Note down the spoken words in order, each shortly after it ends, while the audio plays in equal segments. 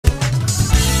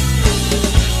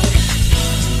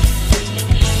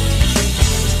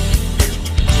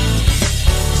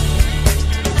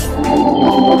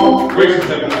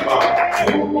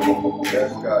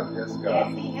Yes,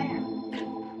 God.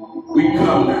 We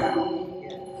come now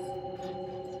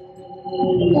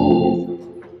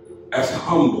as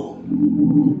humble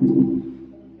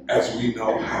as we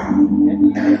know how.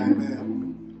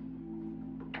 Amen.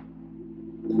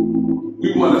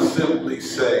 We want to simply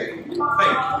say thank you.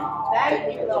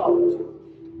 Thank you, Lord.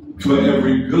 For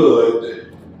every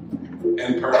good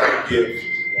and perfect gift.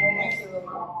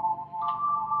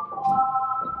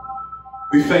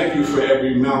 We thank you for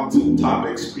every mountaintop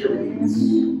experience.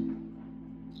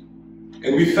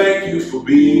 And we thank you for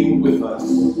being with us,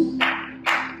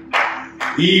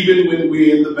 even when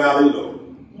we're in the valley low.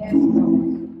 Yes,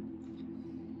 Lord.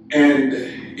 And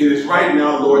it is right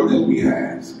now, Lord, that we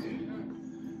ask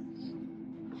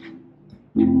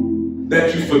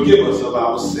that you forgive us of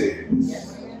our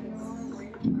sins.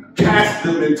 Cast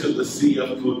them into the sea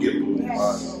of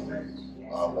forgiveness.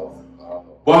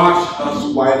 Wash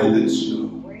us whiter than snow.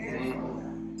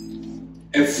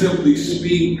 And simply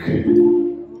speak,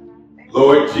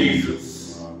 Lord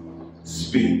Jesus,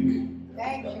 speak.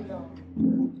 Thank you,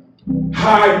 Lord.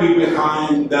 Hide me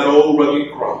behind that old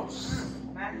rugged cross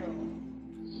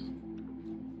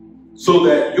so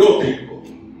that your people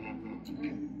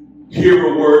hear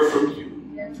a word from you.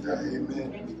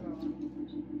 Amen.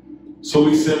 So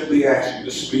we simply ask you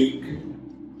to speak.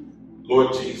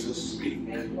 Lord Jesus, speak.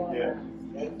 Yeah.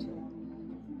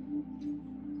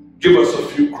 Give us a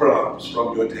few crumbs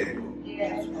from your table.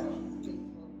 Yes,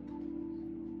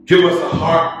 Give us a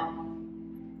heart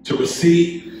to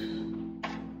receive.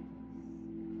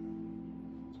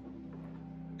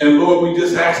 And Lord, we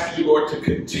just ask you, Lord, to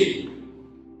continue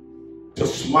to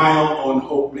smile on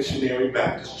Hope Missionary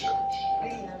Baptist Church.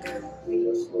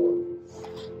 Yes, Lord.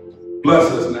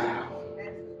 Bless us now.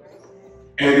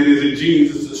 And it is in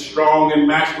Jesus' strong and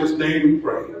matchless name we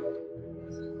pray.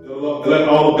 Let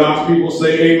all of God's people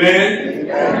say amen.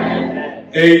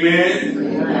 Amen. Amen.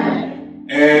 Amen.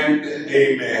 And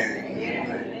amen.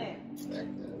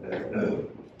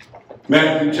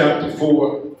 Matthew chapter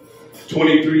 4,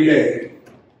 23a.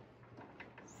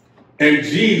 And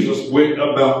Jesus went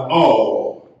about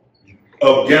all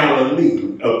of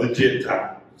Galilee of the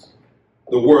Gentiles.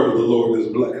 The word of the Lord is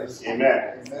blessed.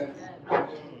 Amen.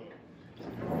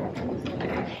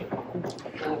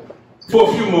 For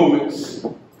a few moments,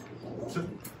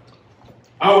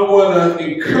 I want to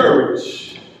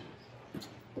encourage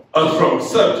us from a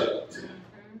subject.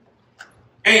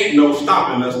 Ain't no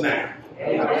stopping us now.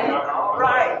 All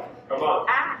right. Come on.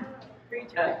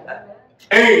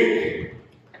 Ain't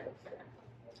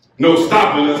no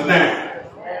stopping us now.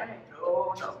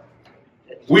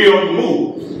 We on the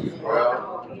move.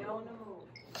 Well,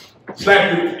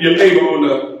 Slap your neighbor on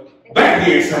the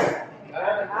backhand side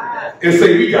and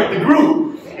say, we got the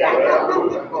groove.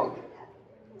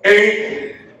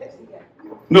 Ain't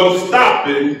no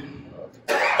stopping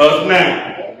us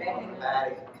now.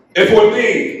 And for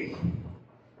me,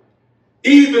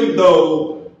 even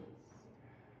though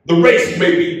the race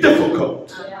may be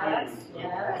difficult,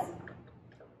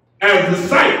 as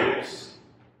disciples,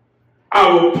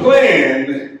 our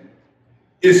plan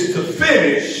is to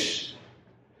finish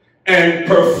and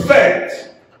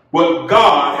perfect what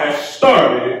God has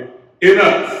started in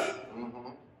us.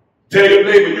 Tell your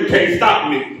neighbor, you can't stop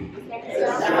me.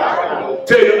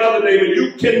 Tell your other neighbor,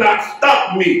 you cannot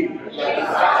stop me.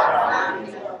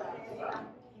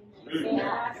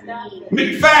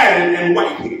 McFadden and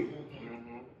Whitehead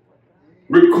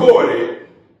recorded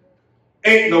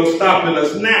Ain't No Stopping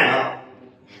Us Now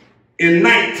in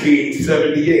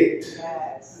 1978.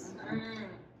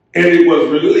 And it was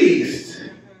released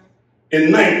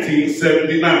in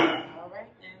 1979.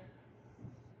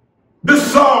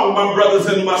 This song, my brothers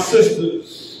and my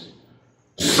sisters,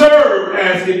 served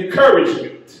as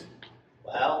encouragement.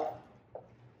 Wow.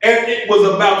 And it was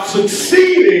about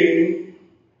succeeding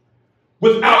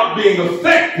without being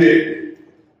affected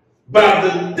by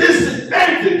the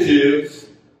disadvantages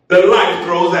that life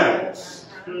throws at us.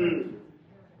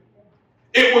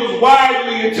 It was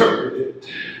widely interpreted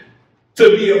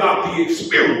to be about the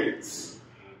experience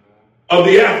of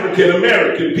the African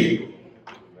American people.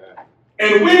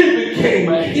 And when it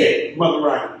became a hit, Mother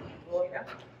Ryan,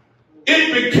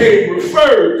 it became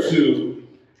referred to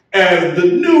as the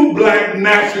new black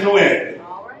national anthem.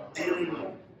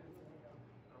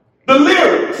 The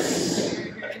lyrics,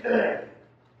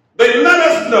 they let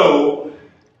us know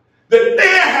that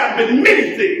there have been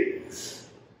many things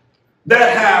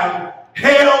that have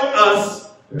held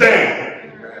us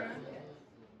down.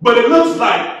 But it looks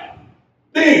like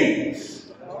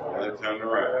things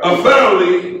are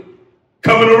finally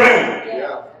coming around.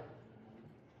 yeah.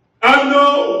 I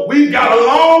know we got a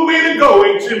long way to go,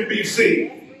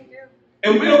 HMBC.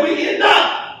 And where we end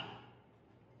up,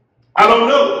 I don't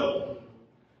know.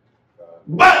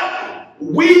 But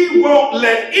we won't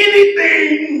let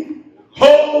anything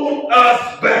hold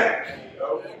us back.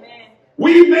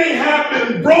 We may have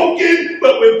been broken,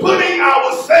 but we're putting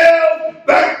ourselves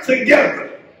back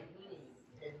together.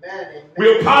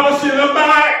 We're polishing them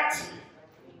back.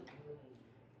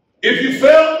 If you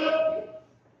felt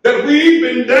that we've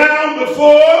been down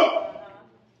before,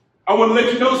 I want to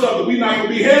let you know something. We're not going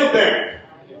to be held there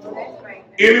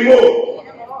anymore.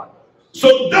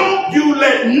 So don't you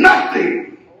let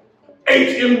nothing,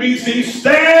 HMBC,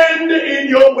 stand in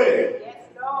your way.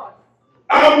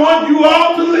 I want you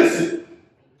all to listen.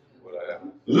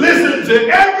 Listen to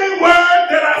every word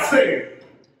that I say.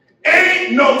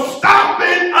 Ain't no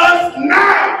stopping us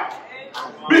now,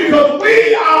 because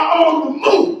we are on the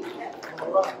move.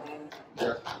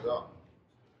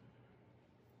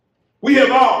 We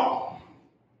have all,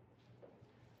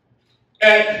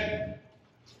 at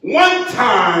one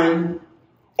time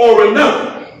or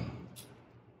another,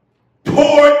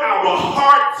 poured our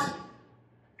heart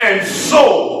and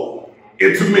soul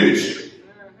into ministry.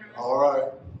 All right.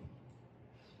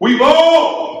 We've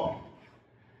all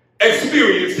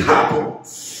experienced high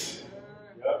points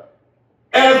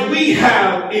as we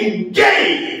have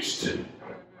engaged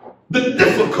the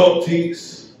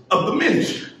difficulties of the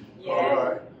ministry. All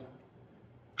right.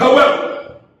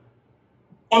 However,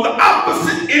 on the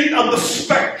opposite end of the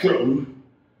spectrum,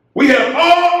 we have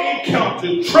all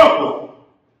encountered trouble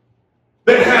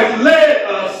that has led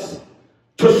us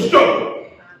to struggle.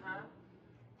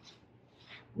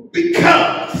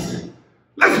 Because,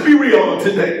 let's be real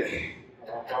today,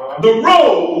 the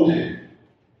road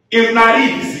is not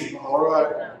easy. All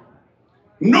right.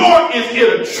 Nor is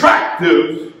it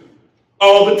attractive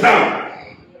all the time.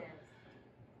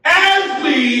 As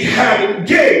we have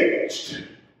engaged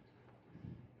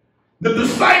the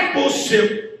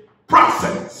discipleship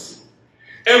process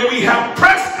and we have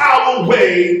pressed our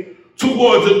way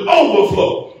towards an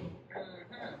overflow,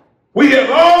 we have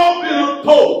all been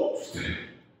opposed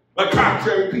by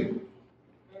contrary people.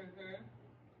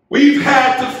 We've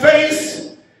had to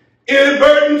face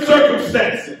inadvertent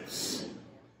circumstances.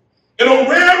 And on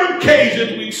rare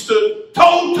occasions, we stood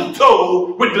toe to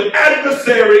toe with the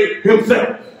adversary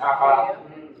himself.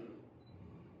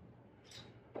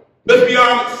 Let's be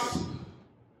honest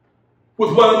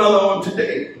with one another on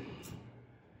today.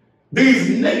 These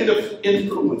negative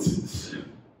influences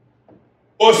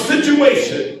or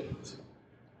situations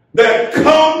that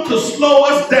come to slow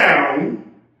us down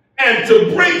and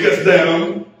to break us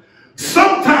down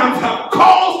sometimes have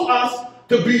caused us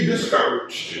to be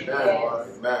discouraged.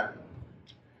 Amen.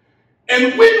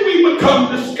 And when we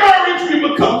become discouraged, we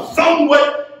become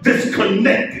somewhat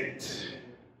disconnected.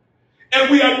 And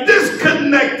we are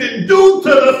disconnected due to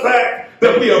the fact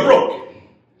that we are broken.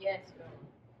 Yes, Lord.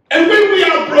 And when we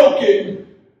are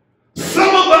broken, some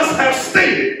of us have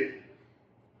stated,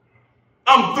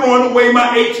 I'm throwing away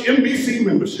my HMBC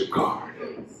membership card.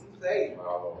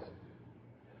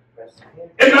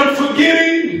 And I'm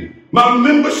forgetting my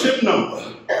membership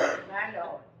number.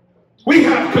 We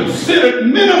have considered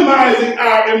minimizing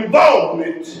our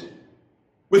involvement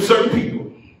with certain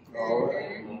people.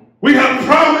 We have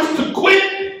promised to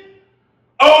quit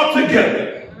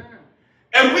altogether.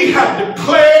 And we have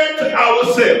declared to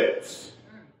ourselves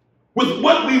with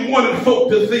what we wanted folk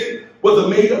to think was a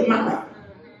made-up mind.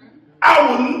 I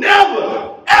will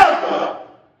never, ever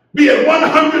be at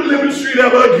 100 Liberty Street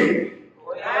ever again.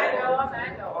 I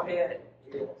know.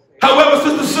 However,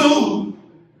 Sister Sue,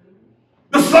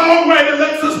 the songwriter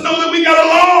lets us know that we got a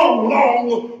long,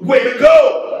 long way to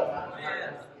go.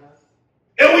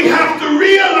 And we have to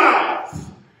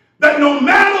realize that no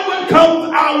matter what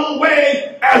comes our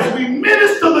way as we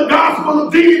minister the gospel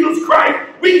of Jesus Christ,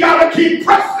 we got to keep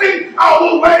pressing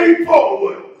our way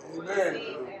forward. Amen.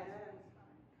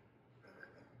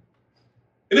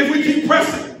 And if we keep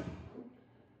pressing,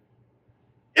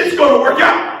 it's going to work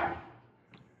out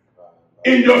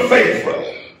in your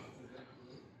favor.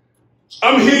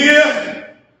 I'm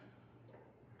here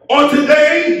on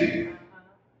today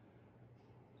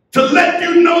to let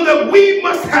you know that we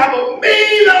must have a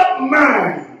made-up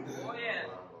mind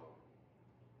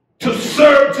to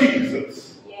serve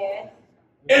Jesus.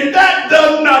 And that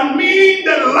does not mean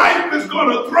that life is going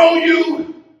to throw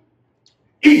you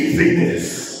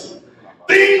easiness.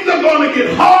 Things are going to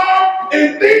get hard,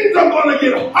 and things are going to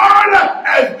get harder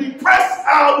as we press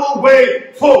our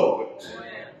way forward.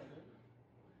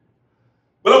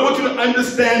 But I want you to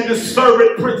understand this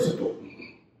servant principle,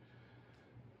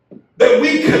 that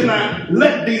we cannot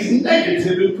let these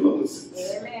negative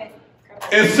influences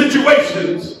and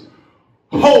situations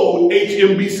hold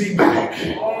HMBC back.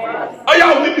 Are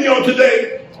y'all with me on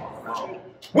today?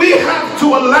 We have to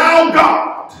allow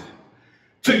God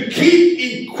to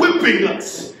keep equipping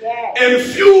us and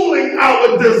fueling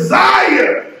our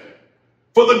desire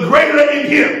for the greater in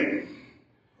Him.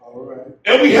 All right.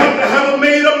 And we have to have a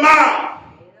made up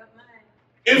mind,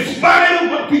 in spite of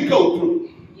what we go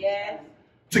through,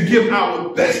 to give our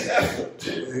best effort.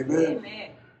 Amen.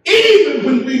 Even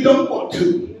when we don't want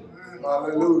to.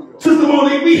 Hallelujah. Sister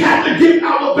Mosley, we have to give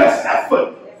our best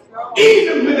effort,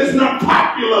 even when it's not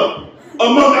popular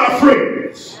among our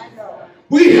friends.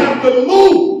 We have to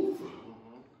move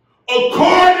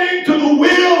according to the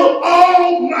will of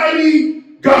Almighty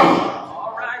God.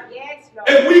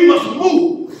 And we must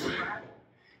move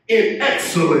in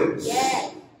excellence.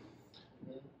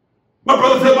 My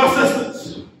brothers and my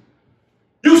sisters,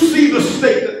 you see the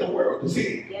state that the world is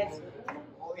in.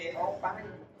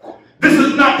 This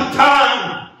is not the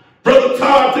time, Brother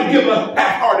Todd, to give a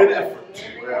half-hearted effort.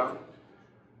 Well,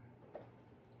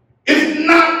 It's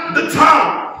not the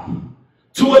time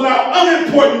to allow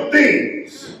unimportant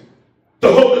things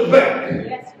to hold us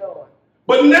back.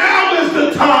 But now is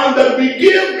the time that we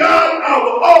give God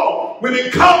our all when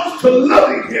it comes to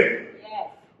loving Him,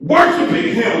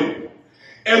 worshiping Him,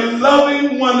 and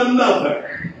loving one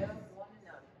another.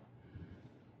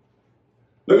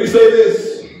 Let me say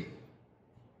this.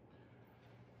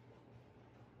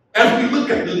 As we look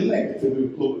at the negative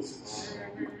influences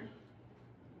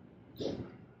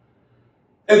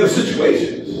and the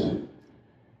situations,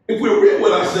 if we're real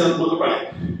with ourselves, Brother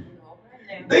Right,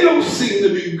 they don't seem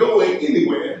to be going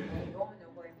anywhere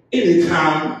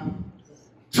anytime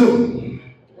soon.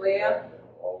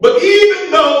 But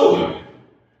even though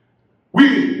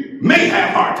we may have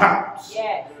hard times,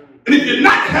 and if you're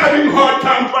not having hard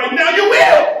times right now, you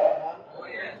will.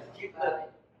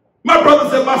 My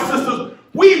brothers and my sisters,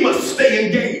 we must stay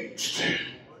engaged.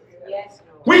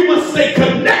 We must stay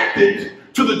connected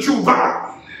to the true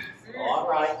vine.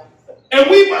 And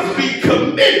we must be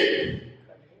committed,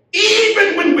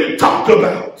 even when we're talked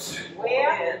about.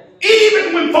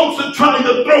 Even when folks are trying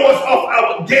to throw us off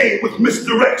our game with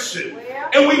misdirection.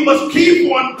 And we must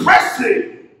keep on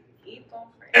pressing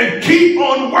and keep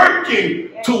on working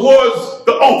towards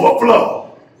the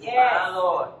overflow.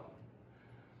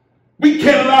 We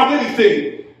can't allow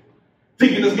anything,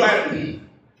 thinking is Latin,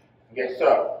 yes,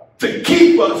 sir. to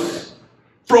keep us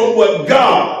from what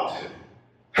God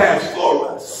has for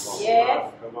us.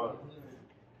 Come on.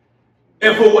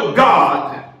 And for what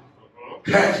God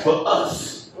has for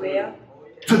us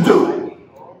to do.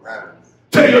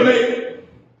 Tell your neighbor,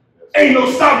 ain't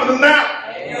no stopping us now.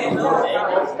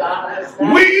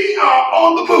 We are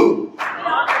on the move.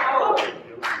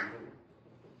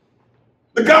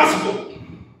 The gospel,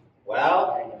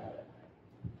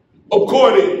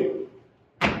 according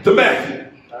to Matthew,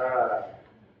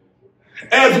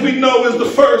 as we know, is the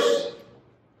first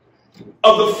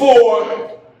of the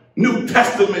 4 New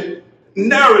Testament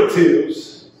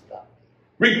narratives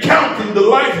recounting the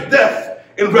life, death,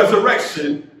 and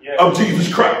resurrection of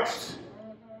Jesus Christ.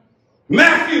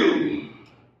 Matthew,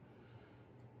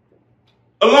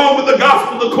 along with the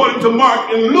gospel according to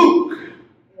Mark and Luke,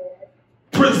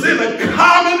 present a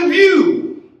common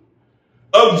view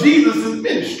of Jesus'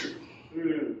 ministry.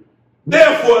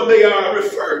 Therefore, they are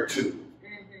referred to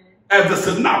as the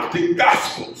synoptic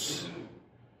gospels.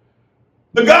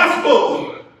 The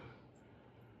gospel,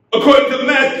 according to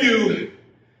Matthew,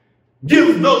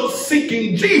 gives those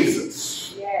seeking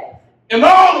Jesus. And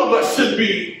all of us should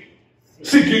be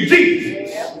seeking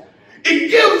Jesus. It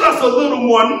gives us a little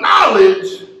more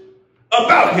knowledge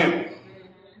about Him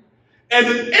and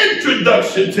an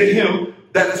introduction to Him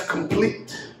that is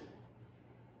complete,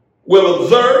 well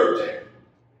observed,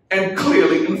 and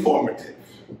clearly informative.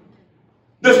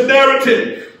 This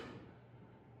narrative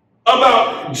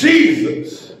about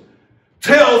Jesus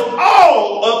tells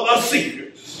all of us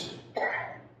seekers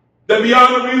that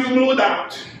beyond a reasonable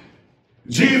doubt,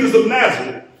 Jesus of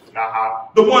Nazareth,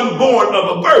 the one born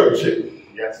of a virgin,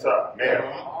 Yes, sir. Man.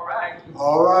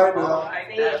 All right now.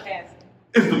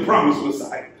 is the promised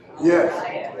Messiah.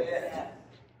 Yes.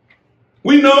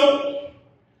 We know,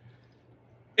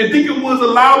 and think it was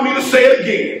allowed me to say it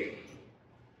again,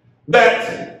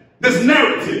 that this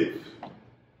narrative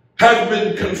has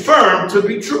been confirmed to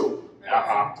be true.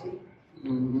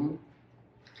 And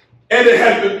it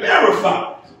has been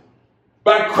verified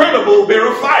by credible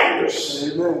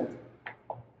verifiers. Amen.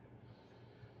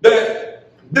 That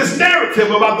this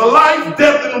narrative about the life,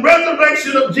 death, and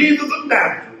resurrection of Jesus of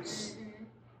Nazareth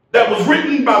that was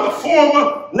written by the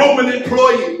former Roman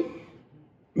employee,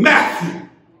 Matthew,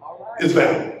 is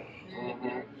valid.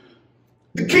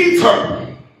 The key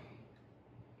term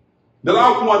that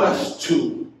I want us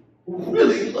to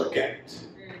really look at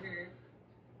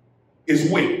is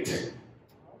weight,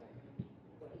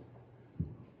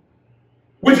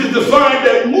 which is defined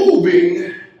as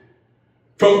moving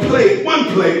from one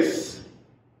place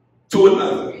to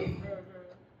another.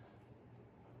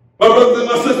 My brothers and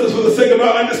my sisters, for the sake of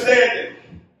our understanding,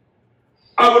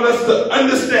 I want us to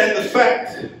understand the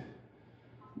fact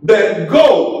that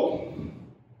go,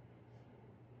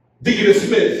 Deacon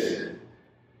Smith,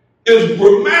 is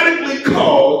grammatically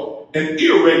called an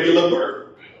irregular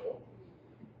verb.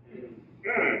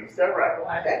 Is that right?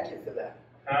 Why that is that?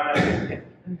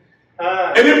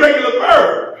 An irregular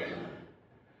verb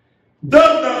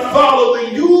does not follow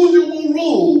the usual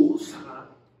rules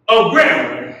of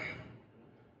grammar.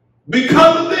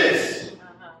 Because of this,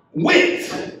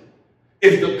 went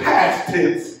is the past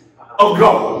tense of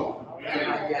go.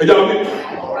 Are y'all with me?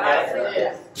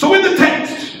 So in the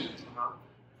text,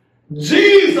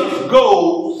 Jesus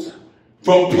goes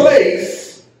from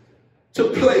place to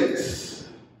place,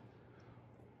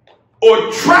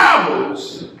 or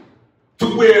travels to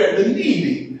where the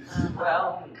needy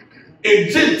in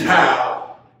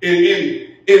Gentile,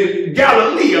 in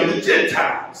Galilee of the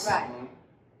Gentiles. Right.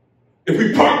 If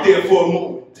we park there for a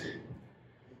moment,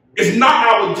 it's not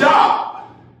our job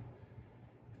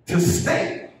to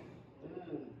stay,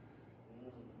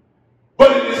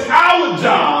 but it is our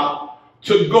job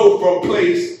to go from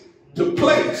place to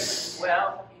place,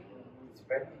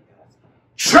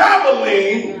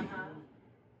 traveling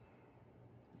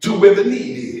to where the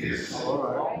need is. All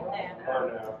right. Come on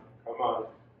now. Come on.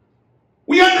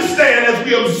 We understand as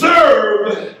we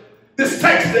observe this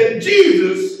text that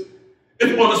Jesus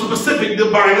is on a specific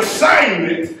divine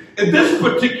assignment in this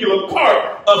particular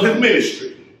part of his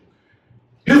ministry.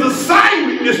 His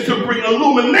assignment is to bring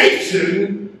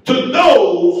illumination to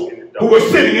those who are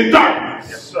sitting in darkness.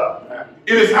 Yes, sir.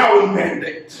 It is our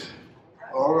mandate,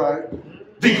 All right.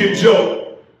 Deacon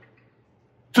Joe,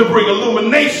 to bring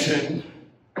illumination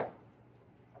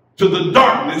to the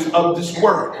darkness of this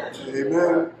world.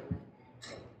 Amen.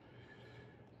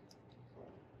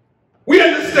 We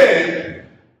understand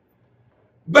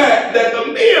that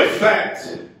the mere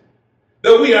fact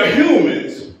that we are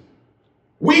humans,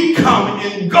 we come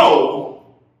and go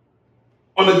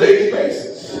on a daily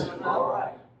basis.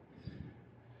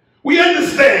 We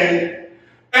understand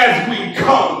as we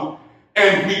come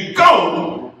and we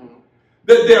go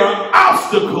that there are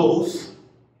obstacles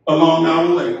along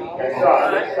our way. Yes,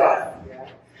 sir. Yes, sir.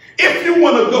 If you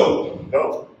want to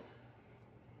go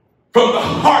from the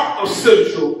heart of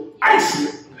Central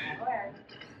Islip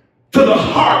to the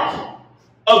heart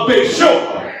of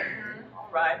Bayshore,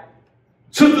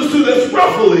 so that's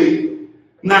roughly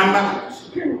 9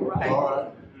 miles All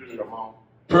right. Come on.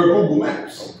 per Google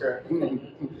Maps. Okay.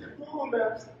 Google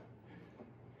Maps.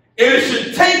 And it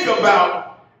should take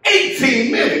about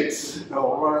 18 minutes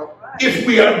All right. if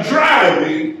we are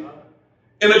driving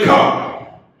in a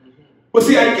car. But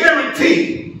see, I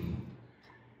guarantee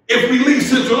if we leave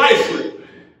Central Islip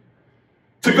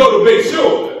to go to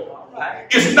Bayshore,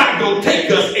 it's not going to take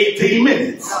us 18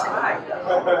 minutes.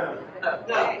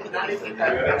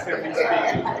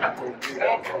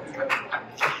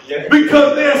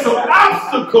 Because there's some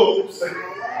obstacles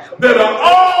that are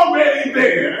already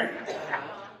there,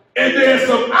 and there's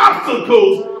some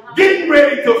obstacles getting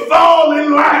ready to fall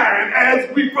in line as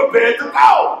we prepare to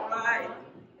go.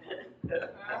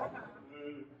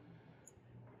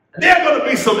 There are going to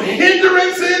be some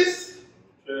hindrances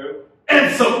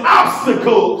and some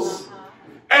obstacles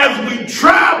as we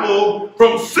travel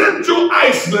from Central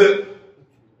Islip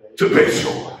to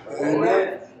Bayshore.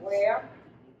 Where?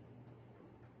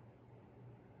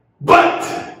 But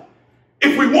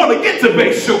if we want to get to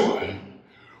Bayshore,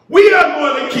 we are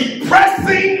going to keep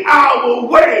pressing our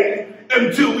way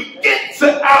until we get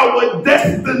to our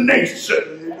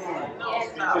destination.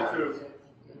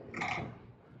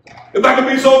 If I can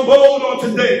be so bold on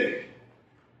today,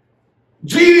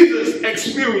 Jesus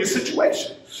experienced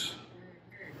situations.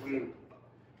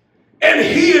 And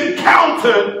he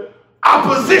encountered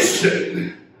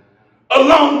opposition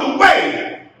along the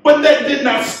way, but that did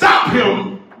not stop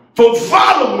him from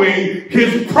following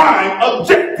his prime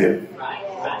objective.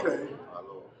 Okay.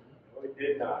 No, it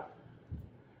did not.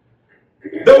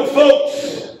 There were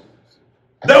folks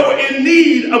that were in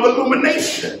need of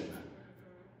illumination,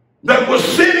 that were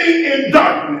sitting in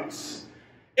darkness,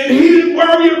 and he didn't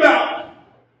worry about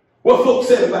what folks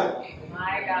said about him.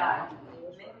 My God.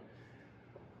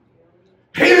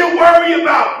 He didn't worry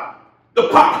about the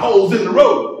potholes in the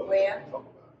road. Where?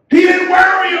 He didn't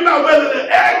worry about whether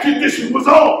the air conditioner was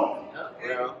on.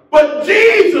 Yeah. But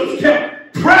Jesus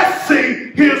kept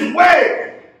pressing his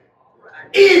way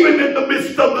even in the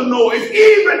midst of the noise,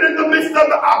 even in the midst of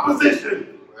the opposition.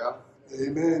 Well,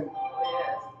 Amen.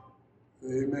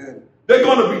 Amen. There are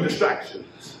going to be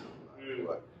distractions.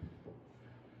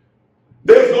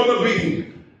 There's going to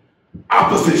be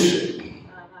opposition.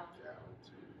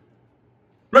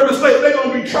 Remember, say there are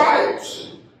going to be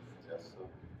trials.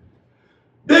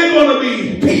 There are going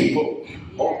to be people,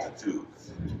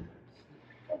 multitudes.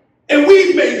 and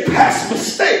we've made past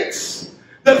mistakes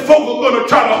that folk are going to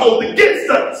try to hold against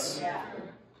us.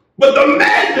 But the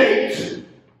mandate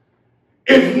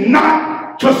is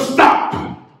not to stop.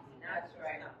 That's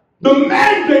right. The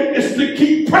mandate is to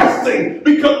keep pressing,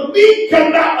 because we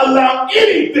cannot allow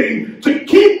anything to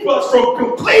keep us from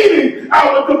completing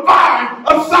our divine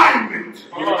assignment.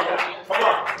 Come on, come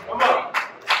on, come on.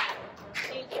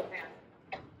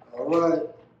 All right.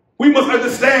 We must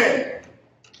understand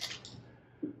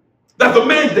that the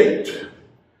mandate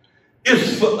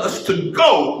is for us to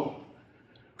go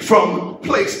from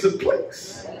place to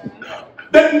place.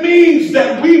 That means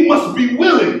that we must be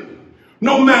willing,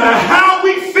 no matter how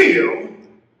we feel,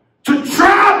 to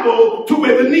travel to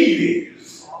where the need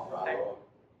is.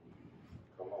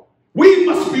 We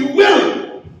must be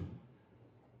willing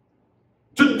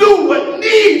to do what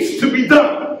needs to be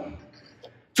done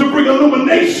to bring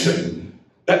illumination,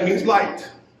 that means light,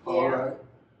 All right.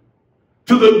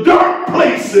 to the dark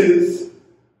places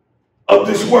of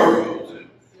this world.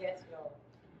 Yes, Lord.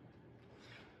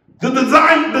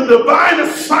 The divine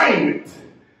assignment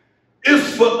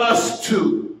is for us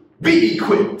to be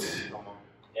equipped.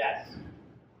 Yes.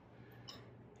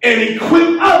 And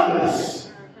equip others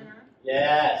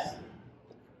Yes.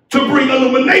 to bring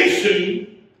illumination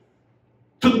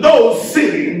to those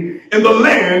sitting in the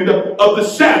land of the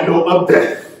shadow of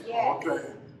death. Yes. Okay.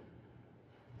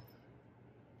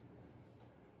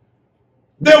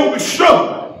 There will be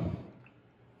struggle,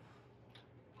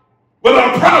 but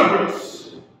our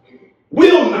progress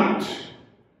will not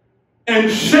and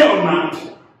shall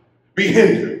not be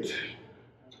hindered.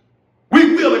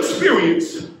 We will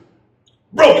experience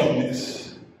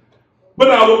brokenness, but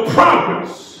our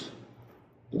progress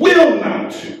will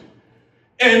not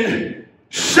and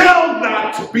shall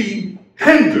not be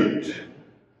hindered.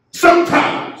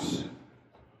 Sometimes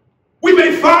we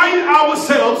may find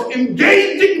ourselves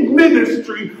engaging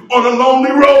ministry on a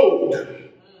lonely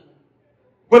road,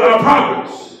 but our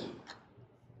progress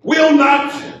will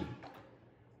not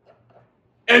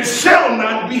and shall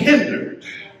not be hindered.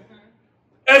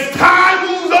 As time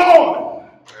moves on,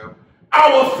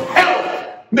 our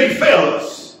health may fail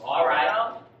us, All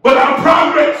right. but our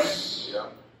progress,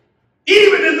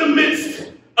 even in the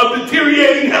midst of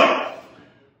deteriorating health,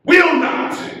 will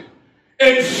not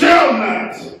and shall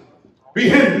not be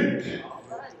hindered.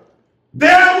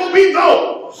 There will be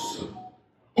those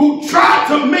who try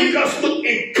to make us look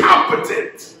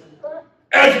incompetent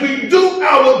as we do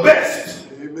our best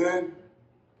Amen.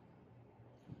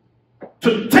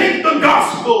 to take the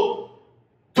gospel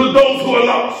to those who are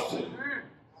lost.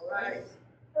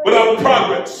 But our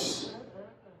progress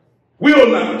will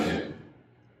not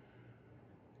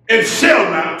and shall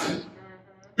not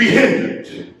be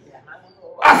hindered.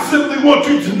 I simply want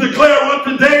you to declare on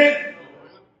today,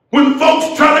 when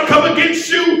folks try to come against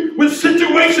you, when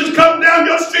situations come down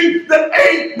your street, that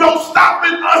ain't no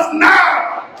stopping us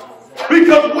now,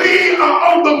 because we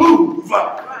are on the move.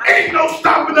 Ain't no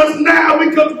stopping us now,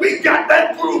 because we got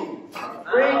that groove.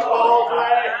 Preach, Mosley.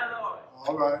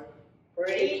 All right.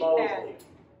 Preach, Mosley.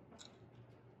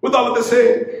 With all of this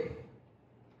said,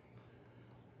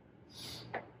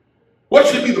 what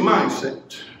should be the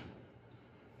mindset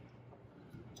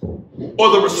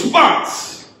or the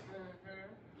response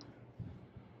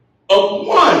of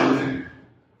one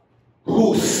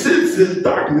who senses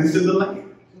darkness in the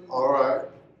land, All right.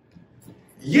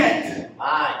 yet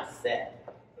Mindset.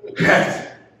 has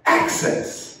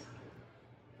access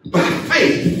by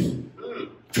faith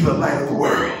to the light of the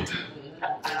world?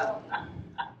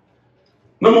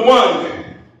 Number one,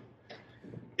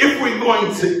 if we're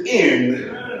going to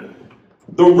end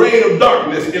the reign of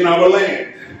darkness in our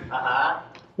land,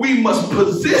 we must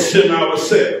position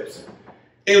ourselves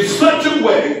in such a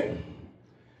way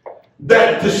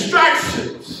that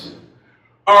distractions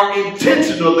are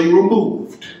intentionally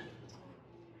removed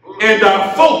and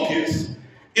our focus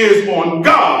is on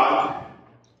God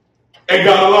and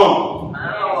God alone.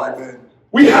 Amen.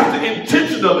 We have to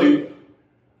intentionally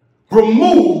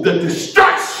remove the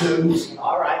distractions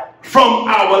All right. from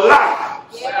our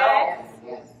lives. Yes.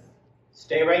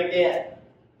 Stay right there.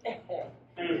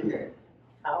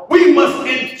 We must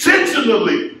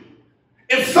intentionally,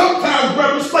 and sometimes,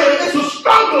 Brother Slater, it's a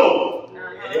struggle.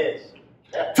 It is.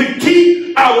 to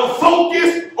keep our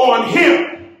focus on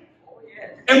Him.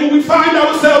 And when we find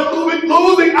ourselves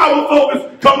losing our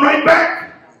focus, come right back.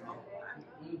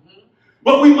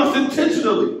 But we must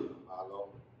intentionally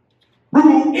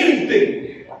remove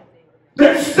anything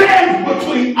that stands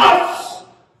between us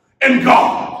and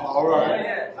God. All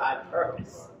right. My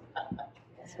purpose.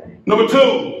 Number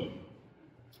two,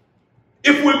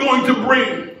 if we're going to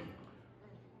bring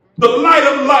the light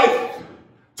of life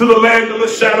to the land of the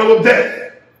shadow of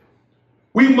death,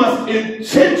 we must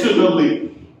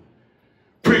intentionally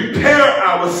prepare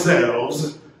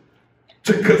ourselves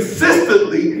to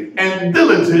consistently and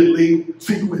diligently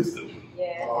seek wisdom.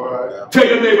 All right. Tell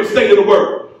your neighbor, stay in the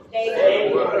Word. Stay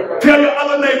in the Word. Tell your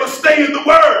other neighbor, stay in the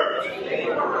Word.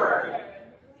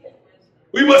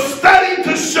 We must study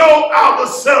to show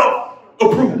ourselves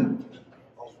approved.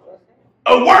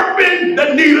 A workman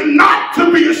that needed not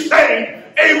to be ashamed,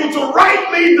 able to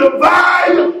rightly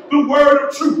divide the word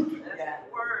of truth.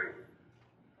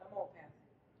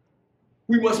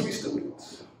 We must be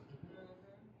students.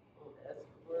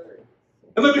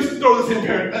 And let me throw this in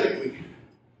parenthetically.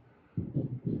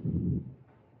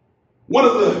 One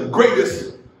of the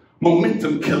greatest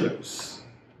momentum killers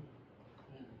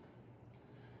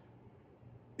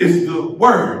is the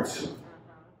words.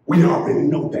 We already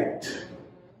know that.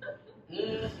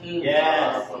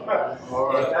 Yes. All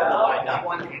right. I got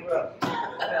one.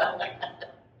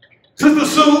 Sister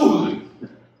Sue,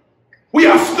 we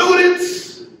are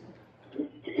students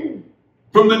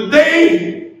from the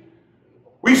day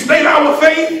we state our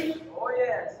faith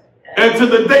and to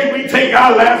the day we take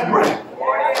our last breath.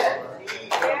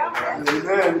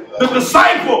 Amen. The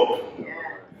disciple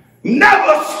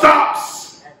never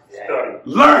stops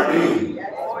learning.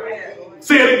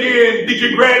 Say it again,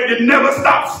 Deacon Grant, you never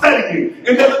stop studying.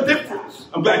 And there's a difference,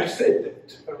 I'm glad you said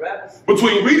that,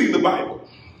 between reading the Bible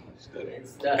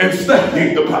and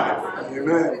studying the Bible.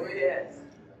 Amen.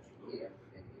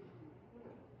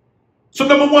 So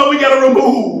number one, we got to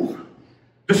remove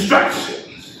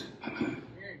distractions.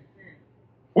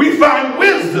 We find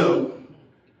wisdom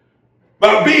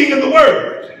by being in the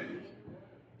Word.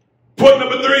 Point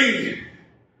number three,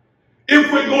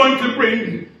 if we're going to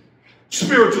bring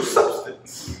spiritual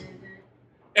substance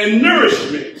and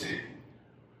nourishment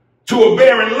to a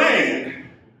barren land,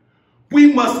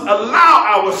 we must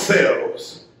allow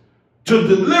ourselves to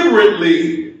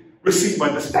deliberately receive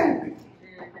understanding.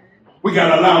 We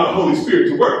got to allow the Holy Spirit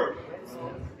to work.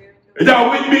 Are y'all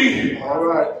with me? All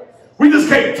right. We just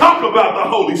can't talk about the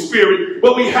Holy Spirit,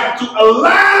 but we have to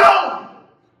allow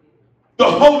the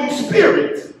Holy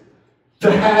Spirit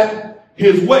to have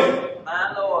His way.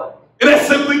 My Lord. And that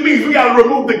simply means we got to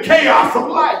remove the chaos of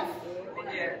life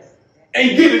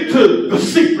and get it to the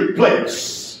secret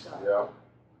place. Yeah.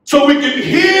 So we can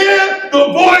hear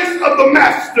the voice of the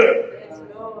Master,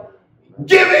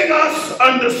 giving us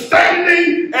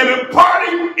understanding and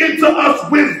imparting into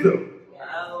us wisdom.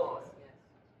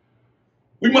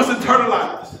 We must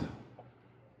internalize.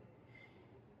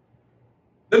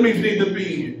 That means we need to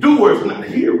be doers, not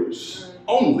hearers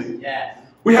only. Yes.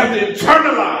 We have to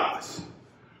internalize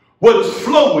what is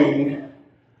flowing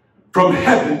from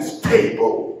heaven's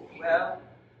table. Well.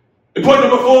 And point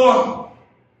number four,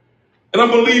 and I'm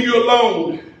going to leave you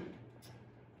alone.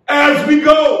 As we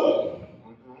go,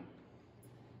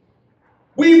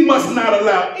 we must not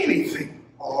allow anything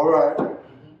All right.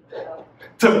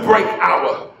 to break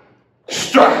our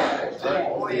stride.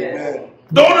 Amen.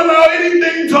 Don't allow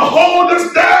anything to hold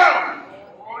us down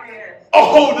or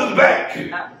hold us back.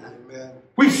 Amen.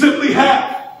 We simply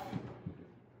have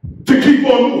to keep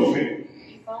on moving.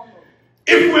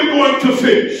 If we're going to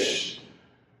finish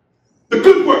the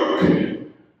good work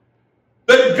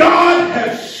that God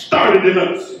has started in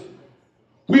us,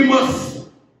 we must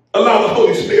allow the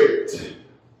Holy Spirit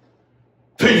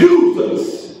to use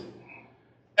us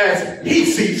as He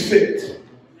sees fit.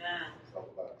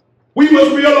 We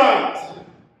must realize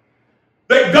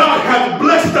that God has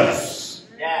blessed us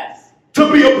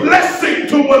to be a blessing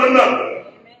to one another.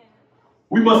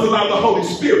 We must allow the Holy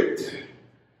Spirit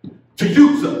to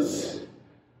use us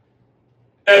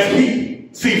as He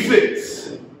sees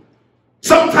fit.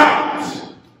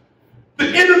 Sometimes the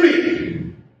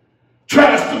enemy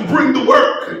tries to bring the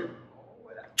work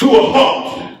to a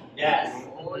halt.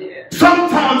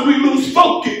 Sometimes we lose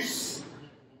focus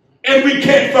and we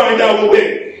can't find our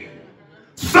way.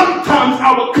 Sometimes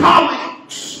our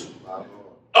colleagues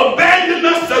abandon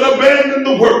us and abandon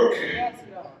the work.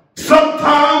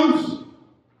 Sometimes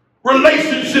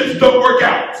relationships don't work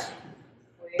out.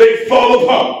 They fall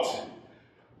apart.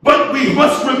 But we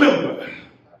must remember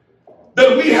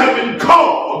that we have been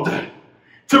called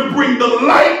to bring the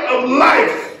light of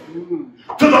life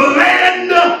to the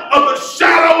land of the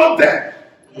shadow of death,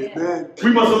 Amen.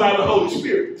 we must allow the Holy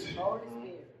Spirit Holy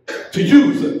Spirit. to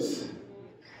use us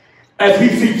as he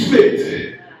sees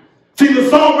fit. See, the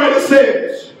songwriter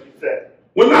says,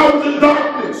 when I was in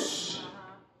darkness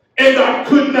and I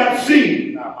could not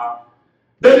see,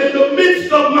 that in the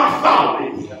midst of my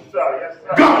folly,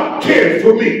 God cared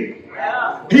for me.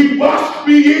 He washed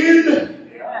me in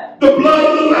the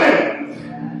blood of the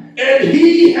Lamb, and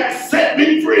he has set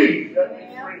me free.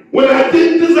 When I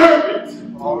didn't deserve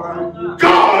it, All right.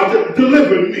 God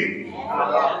delivered me.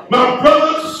 My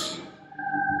brothers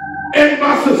and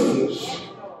my sisters,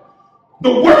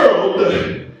 the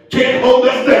world can't hold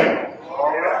us down.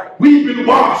 All right. We've been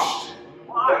washed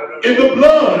in the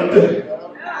blood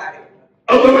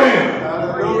of the Lamb.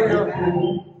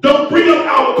 Hallelujah. Don't bring up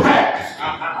our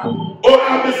past or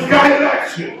our misguided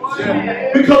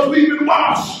actions, because we've been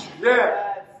washed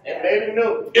Yeah. in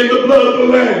the blood of the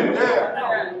Lamb.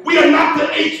 Yeah. We are not the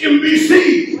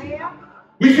HMBC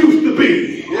we used to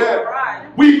be. Yeah.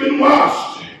 We've been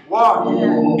washed Wow.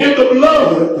 in the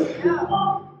blood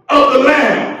of the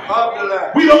Lamb.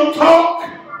 Alhamdulillah. We don't talk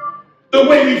the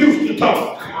way we used to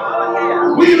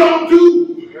talk. We don't do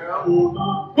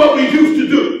what we used to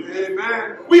do.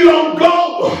 Amen. We don't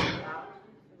go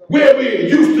where we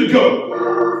used to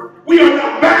go. We are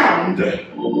not bound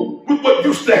with what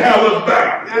used to have us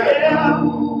bound. Yeah.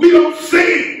 We don't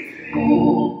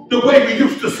sing the way we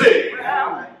used to sing.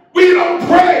 We don't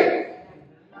pray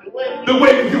the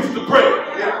way we used to pray.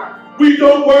 Yeah. We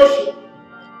don't worship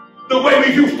the way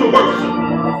we used to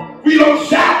worship. We don't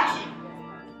shout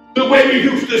the way we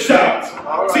used to shout.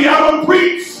 See, I don't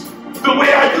preach the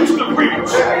way I used to preach,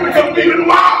 because we've been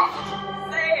washed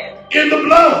in the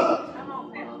blood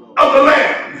of the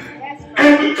Lamb.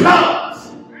 And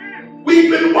because we've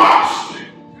been washed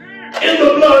in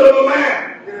the blood of the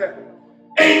Lamb,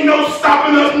 Yeah. ain't no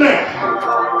stopping us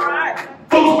now.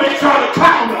 Folks may try to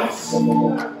clown us.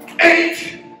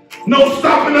 Ain't no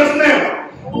stopping us now.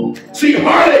 See,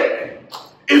 heartache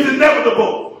is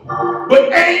inevitable,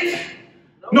 but ain't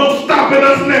no stopping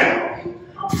us now.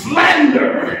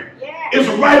 Slander is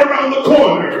right around the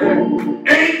corner.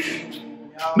 Ain't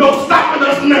no stopping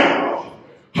us now.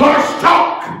 Harsh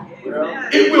talk,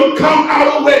 it will come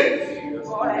our way.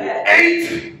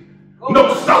 Ain't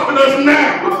no stopping us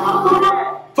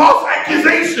now. False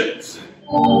accusations,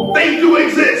 they do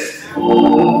exist.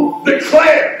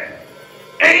 Declare,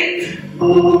 ain't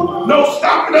no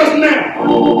stopping us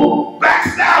now.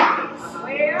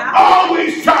 Backstabbers,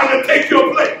 always trying to take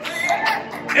your place.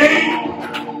 Ain't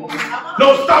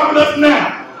no stopping us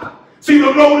now. See,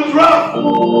 the road is rough,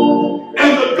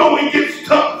 and the going gets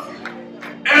tough,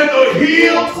 and the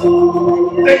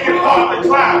hills, they get hard to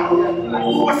climb.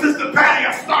 But Sister Patty,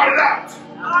 I started out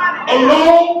a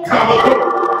long time ago,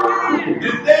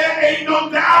 and there ain't no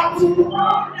doubt in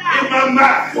my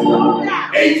mind.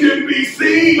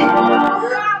 HMBC,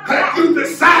 have you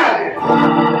decided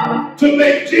to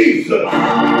make Jesus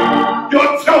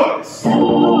your choice?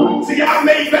 See, I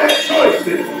made bad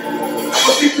choices,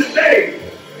 but see, today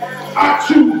I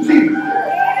choose Jesus.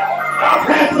 I've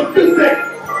had some good days,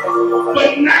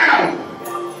 but now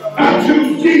I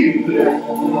choose Jesus.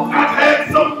 I've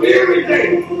had some weary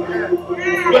days,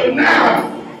 but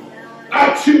now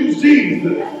I choose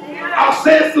Jesus. I've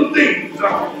said some things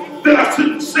that I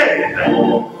shouldn't have said,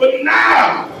 but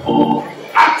now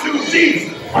I choose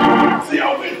Jesus. See,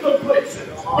 I went some places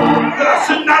that I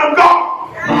should not have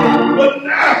gone, but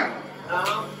now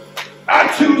I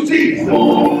choose Jesus.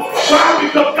 Why?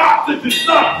 Because God sent his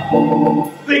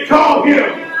son. They call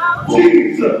him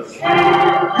Jesus.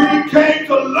 He came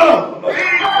to love.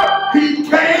 He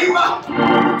came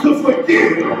to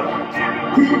forgive.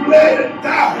 He bled and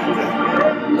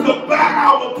died to buy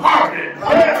our pardon.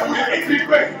 Isn't it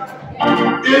great?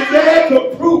 Is there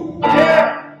to prove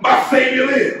my Savior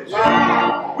lives?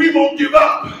 We won't give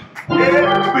up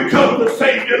because the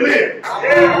Savior lives.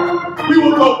 We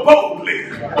will go boldly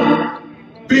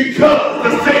because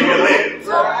the Savior lives.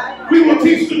 We will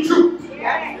teach the truth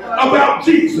about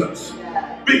Jesus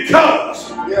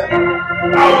because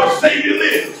our Savior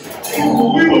lives.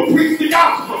 We will preach the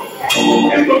gospel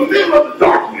in the middle of the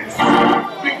darkness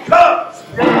because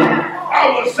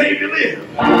our Savior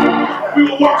lives. We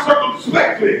will walk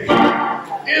circumspectly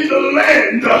in the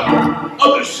land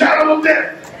of the shadow of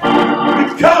death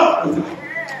because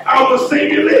our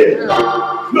Savior lives.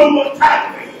 No more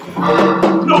tithing,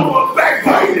 no more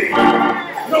backbiting,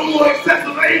 no more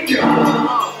excessive anger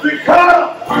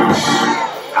because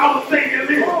our Savior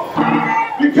lives.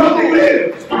 Because he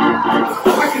lives,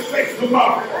 I can face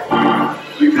tomorrow.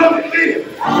 Because he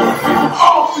lives,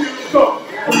 all fear is gone.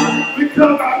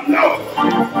 Because I know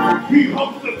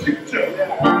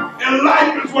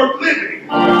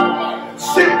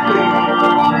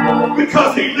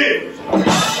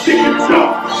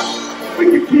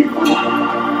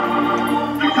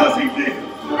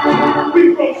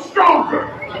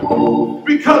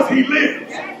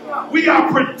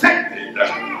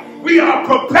are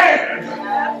prepared.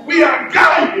 We are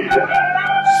guided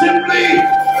simply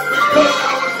because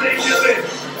our Savior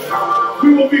lives.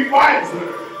 We will be wiser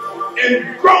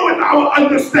and grow in our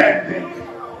understanding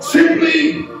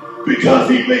simply because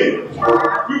He lives.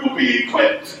 We will be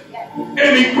equipped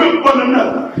and equip one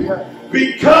another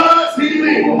because He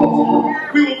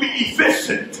lives. We will be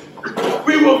efficient.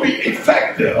 We will be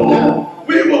effective.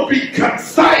 We will be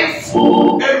concise,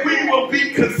 and we will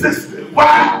be consistent.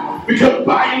 Why? Because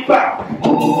by and by,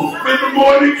 when the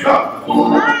morning comes,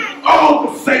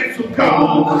 all the saints of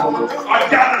God are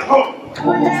gathered home.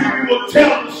 So we will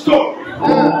tell the story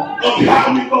of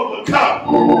how we've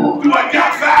overcome. Do I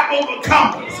got 5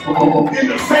 overcomers in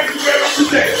the sanctuary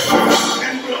today?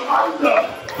 And we'll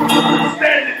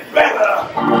understand it better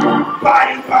by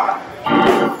and by.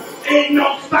 Ain't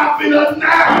no stopping us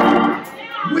now.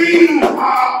 We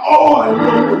are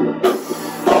on.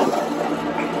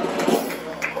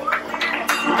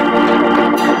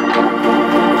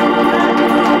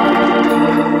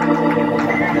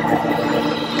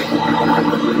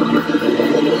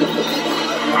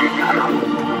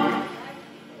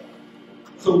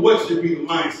 So what should be the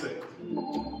mindset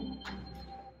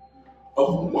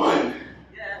of one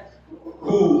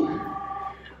who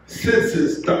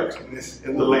senses darkness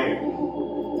in the land,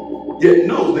 yet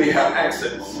knows they have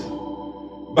access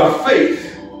by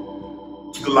faith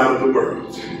to the light of the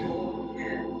world?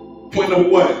 Point number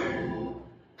 1,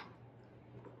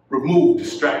 remove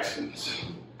distractions.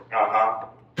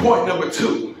 Point number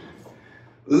 2,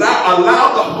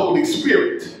 allow the Holy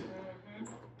Spirit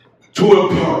to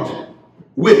impart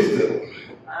wisdom.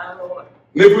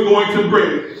 And if we're going to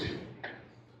bring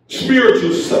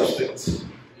spiritual substance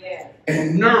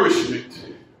and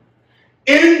nourishment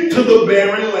into the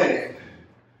barren land,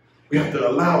 we have to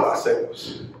allow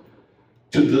ourselves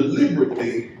to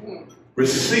deliberately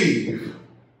receive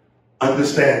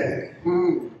understanding.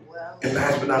 And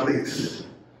last but not least,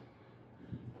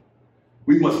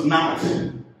 we must not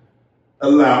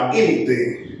allow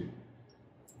anything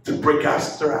to break our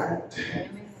stride.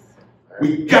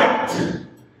 We got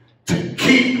to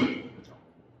keep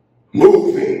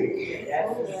moving.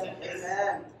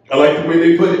 I like the way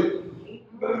they put it.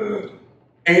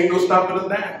 Ain't no stopping us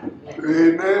now.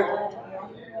 Amen.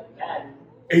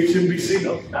 HMBC,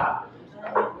 don't stop.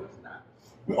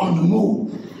 We're on the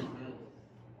move.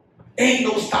 Ain't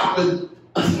no stopping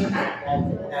us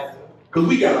now. Because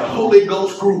we got a Holy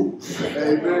Ghost groove.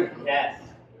 Amen. Yes.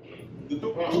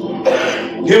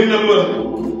 Hymn number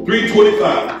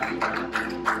 325.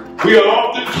 We are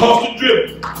often tossed and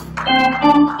driven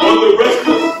on the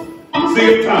restless sea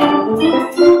of time.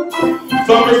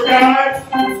 Summer skies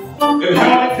and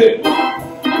howling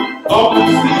tempest often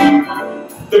see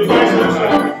the Christ of